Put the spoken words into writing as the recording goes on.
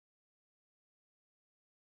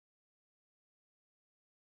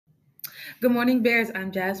Good morning, Bears.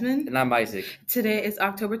 I'm Jasmine. And I'm Isaac. Today is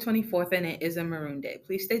October 24th and it is a Maroon Day.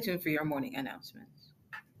 Please stay tuned for your morning announcements.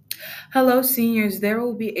 Hello, seniors. There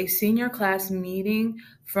will be a senior class meeting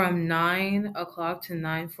from 9 o'clock to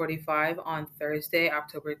 9:45 on Thursday,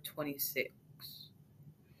 October 26th.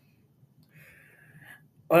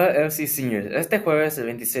 Hola LC Seniors. Este jueves, el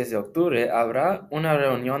 26 de octubre, habrá una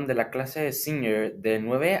reunión de la clase de Senior de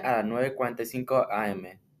 9 a 9:45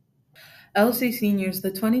 am. LC Seniors, the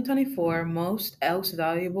 2024 Most Elks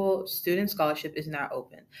Valuable Student Scholarship is now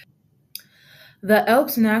open. The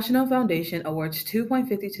Elks National Foundation awards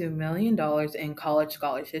 $2.52 million in college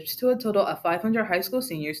scholarships to a total of 500 high school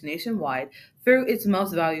seniors nationwide through its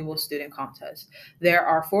Most Valuable Student contest. There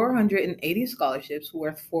are 480 scholarships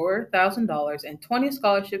worth $4,000 and 20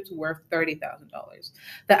 scholarships worth $30,000.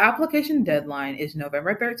 The application deadline is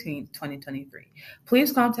November 13th, 2023.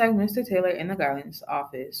 Please contact Mr. Taylor in the guidance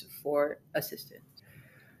office for assistance.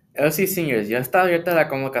 LC Seniors, ya está abierta la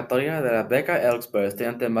convocatoria de la beca Elks para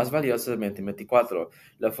estudiante más valioso de 2024.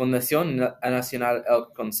 La Fundación Nacional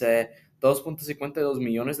Elk concede $2.52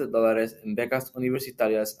 millones en becas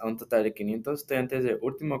universitarias a un total de 500 estudiantes de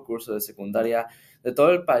último curso de secundaria de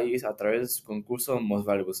todo el país a través de su concurso Most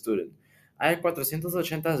Valuable Student. Hay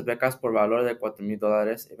 480 becas por valor de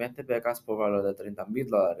 $4,000 y 20 becas por valor de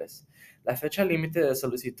 $30,000. La fecha límite de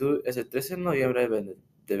solicitud es el 13 de noviembre de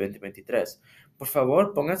 2023. Por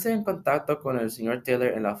favor, pónganse en contacto con el Sr.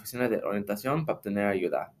 Taylor en la oficina de orientación para obtener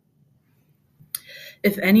ayuda.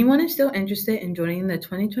 If anyone is still interested in joining the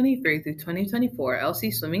 2023 through 2024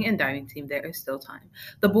 LC swimming and diving team, there is still time.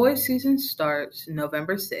 The boys' season starts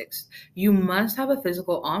November 6th. You must have a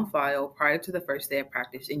physical on file prior to the first day of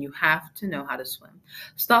practice, and you have to know how to swim.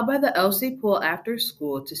 Stop by the LC pool after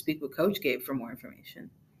school to speak with Coach Gabe for more information.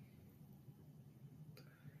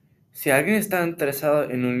 Si alguien está interesado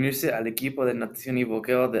en unirse al equipo de natación y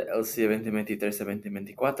boxeo de LC 2023 a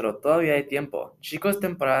 2024, todavía hay tiempo. Chicos,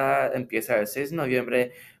 temporada empieza el 6 de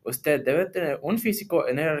noviembre. Usted debe tener un físico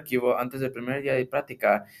en el archivo antes del primer día de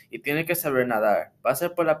práctica y tiene que saber nadar. Pase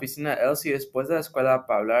por la piscina LC después de la escuela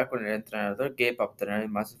para hablar con el entrenador Gabe para obtener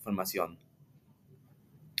más información.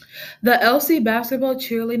 The LC basketball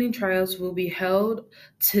cheerleading trials will be held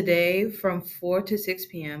today from 4 to 6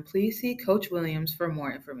 p.m. Please see Coach Williams for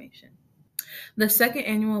more information. The second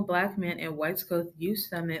annual Black Men in Whites Coast Youth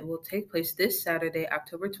Summit will take place this Saturday,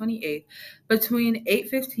 October 28th, between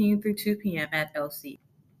 8:15 through 2 p.m. at LC.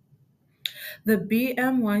 The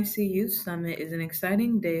BMYC Youth Summit is an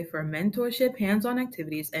exciting day for mentorship, hands-on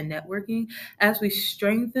activities, and networking as we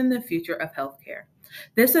strengthen the future of healthcare.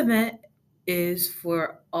 This event is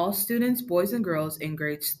for all students, boys and girls, in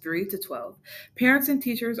grades 3 to 12. Parents and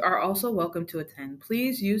teachers are also welcome to attend.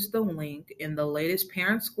 Please use the link in the latest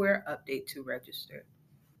Parent Square update to register.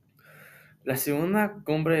 La segunda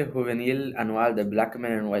cumbre juvenil anual de Black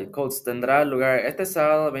Men in White Coats tendrá lugar este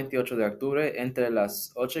sábado 28 de octubre entre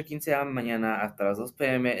las 8:15 de la mañana hasta las 2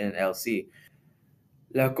 p.m. en LC.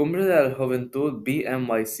 La cumbre de la juventud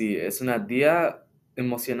BMYC es un día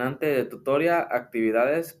emocionante de tutoría,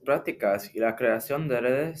 actividades prácticas y la creación de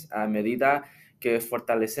redes a medida que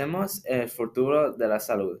fortalecemos el futuro de la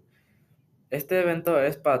salud. Este evento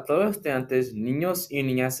es para todos los estudiantes, niños y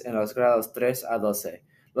niñas en los grados 3 a 12.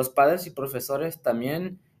 Los padres y profesores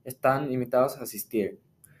también están invitados a asistir.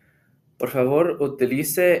 Por favor,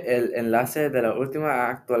 utilice el enlace de la última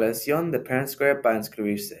actualización de Parent Square para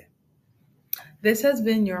inscribirse. This has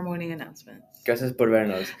been your morning announcements. Gracias por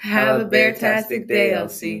vernos. Have a bear-tastic day,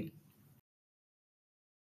 LC.